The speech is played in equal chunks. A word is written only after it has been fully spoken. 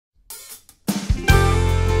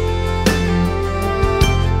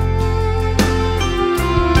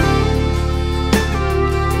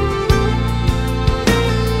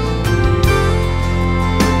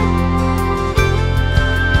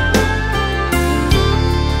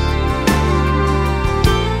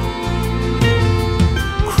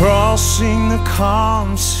Crossing the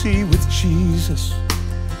calm sea with Jesus,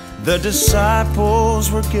 the disciples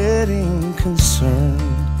were getting concerned.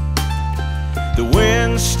 The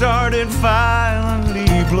wind started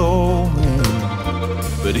violently blowing,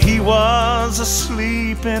 but he was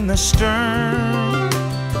asleep in the stern.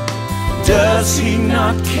 Does he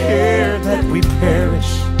not care that we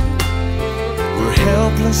perish? We're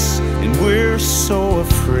helpless and we're so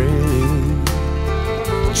afraid.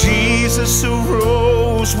 Jesus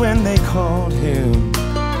arose when they called him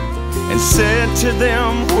and said to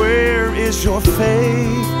them, where is your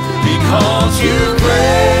faith? Because you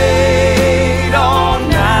prayed all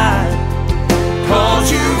night, 'cause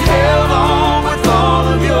you held on with all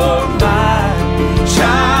of your might.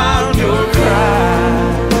 Child, your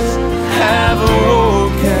cries have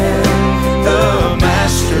awoken the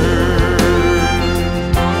Master.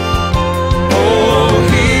 Oh,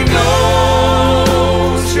 he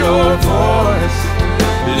knows your voice.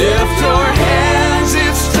 Lift your hands,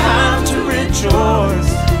 it's time to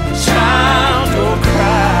rejoice. Child, your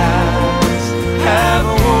cries have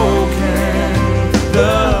awoken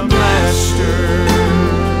the Master.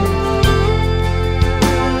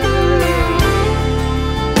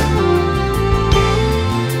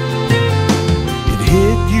 It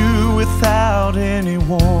hit you without any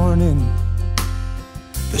warning.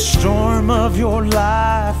 The storm of your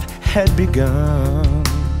life had begun.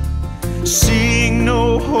 Seeing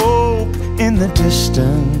no hope in the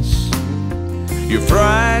distance, you're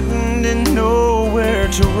frightened and nowhere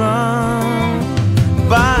to run.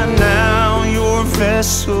 By now your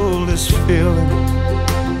vessel is filling,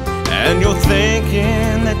 and you're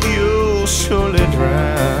thinking that you'll surely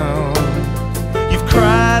drown. You've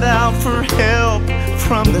cried out for help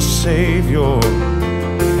from the Savior,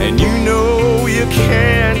 and you know you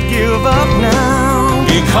can't give up now.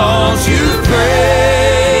 Because you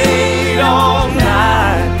prayed all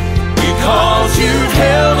night, because you've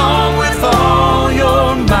held on with all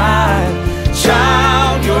your might.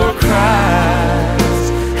 Child, your cries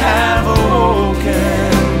have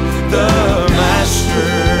awoken the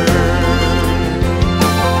Master.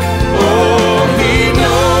 Oh, he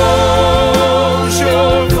knows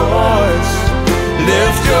your voice.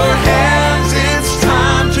 Lift your hands, it's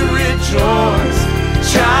time to rejoice.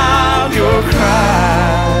 Child, your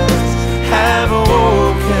cries have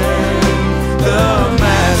awoken the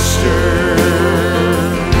Master.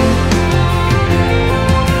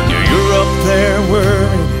 You're up there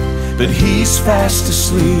worried, but he's fast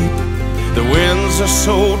asleep. The winds are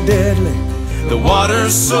so deadly, the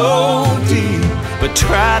water's so deep. But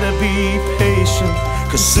try to be patient,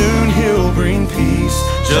 'cause soon he'll bring peace.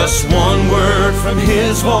 Just one word from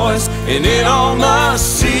his voice and it all must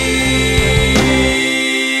cease.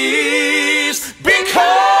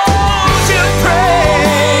 Because you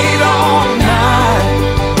prayed all night,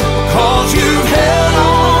 'cause you've held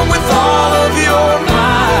on with all of your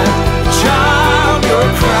might. Child, your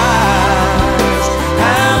cries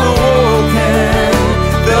have awoken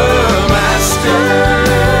the Master.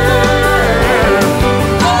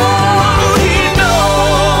 Oh, he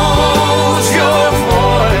knows your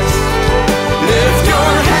voice. Lift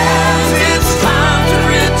your hands, it's time to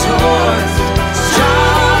rejoice.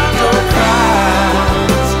 Child, your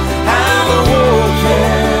cries have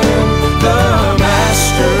awoken the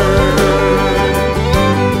Master.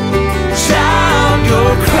 Child,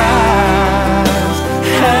 your cries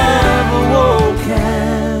have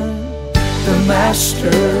awoken the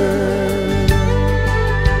Master.